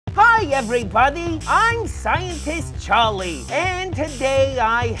everybody, I'm Scientist Charlie, and today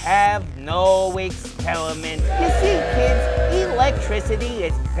I have no experiment. You see, kids, electricity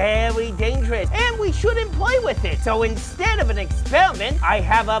is very dangerous, and we shouldn't play with it. So instead of an experiment, I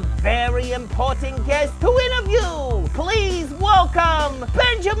have a very important guest to interview. Please welcome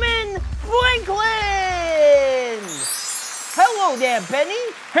Benjamin Franklin! Hello there, Benny.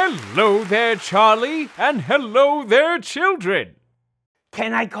 Hello there, Charlie, and hello there, children.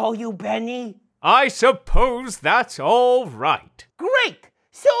 Can I call you Benny? I suppose that's all right. Great!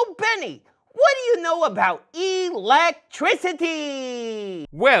 So, Benny, what do you know about electricity?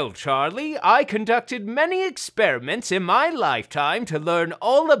 Well, Charlie, I conducted many experiments in my lifetime to learn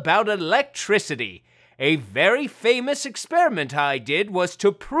all about electricity. A very famous experiment I did was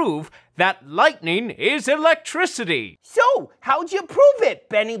to prove that lightning is electricity. So, how'd you prove it,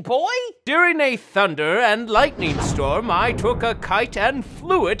 Benny boy? During a thunder and lightning storm, I took a kite and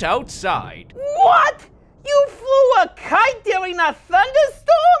flew it outside. What? You flew a kite during a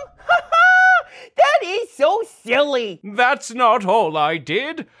thunderstorm? That is so silly. That's not all I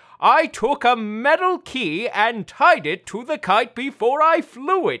did. I took a metal key and tied it to the kite before I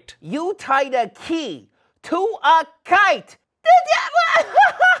flew it. You tied a key to a kite?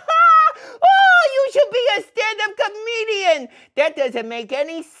 Oh, you should be a stand-up comedian. That doesn't make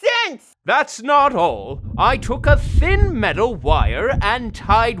any sense. That's not all. I took a thin metal wire and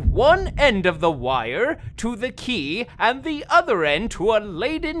tied one end of the wire to the key and the other end to a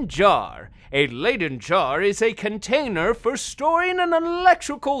Leyden jar. A Leyden jar is a container for storing an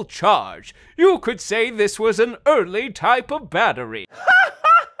electrical charge. You could say this was an early type of battery.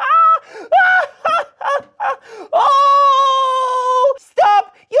 Oh!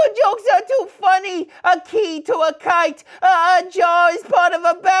 Stop! Your jokes are too funny! A key to a kite! A jar is part of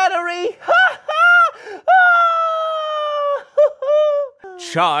a battery!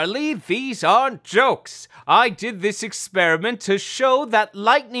 Charlie, these aren't jokes. I did this experiment to show that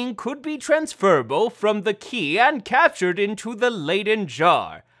lightning could be transferable from the key and captured into the Leyden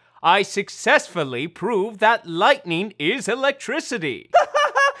jar. I successfully proved that lightning is electricity.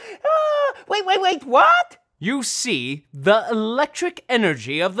 Wait, what? You see, the electric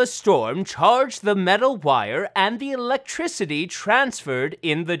energy of the storm charged the metal wire and the electricity transferred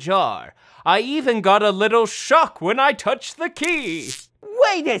in the jar. I even got a little shock when I touched the key.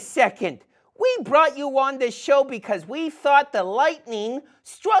 Wait a second. We brought you on the show because we thought the lightning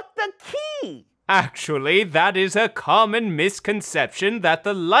struck the key. Actually, that is a common misconception that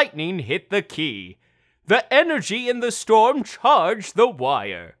the lightning hit the key. The energy in the storm charged the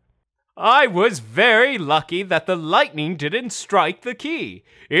wire. I was very lucky that the lightning didn't strike the key.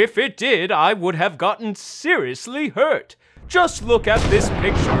 If it did, I would have gotten seriously hurt. Just look at this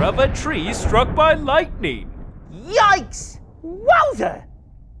picture of a tree struck by lightning. Yikes! Wowza!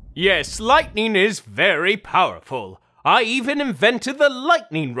 Yes, lightning is very powerful. I even invented the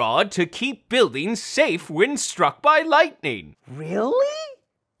lightning rod to keep buildings safe when struck by lightning. Really?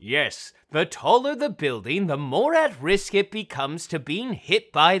 Yes, the taller the building, the more at risk it becomes to being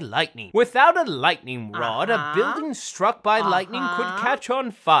hit by lightning. Without a lightning rod, a building struck by lightning could catch on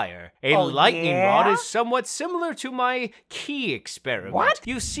fire. A lightning rod is somewhat similar to my key experiment. What?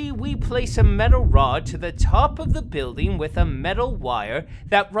 You see, we place a metal rod to the top of the building with a metal wire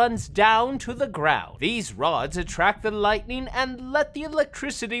that runs down to the ground. These rods attract the lightning and let the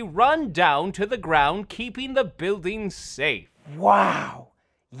electricity run down to the ground, keeping the building safe. Wow!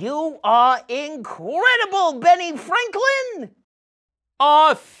 You are incredible, Benny Franklin!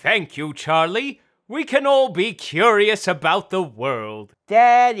 Aw, thank you, Charlie. We can all be curious about the world.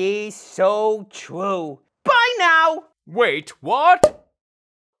 That is so true. Bye now! Wait, what?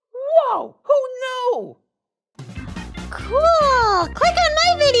 Whoa, who knew? Cool! Click on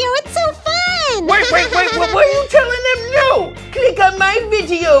my video, it's so fun! Wait, what were you telling them no? Click on my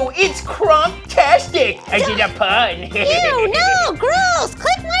video, it's crump-tastic. I did a pun. Ew, no, gross!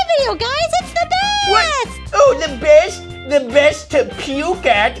 Click my video, guys, it's the best! What? Oh, the best? The best to puke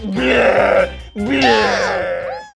at? Blah, blah.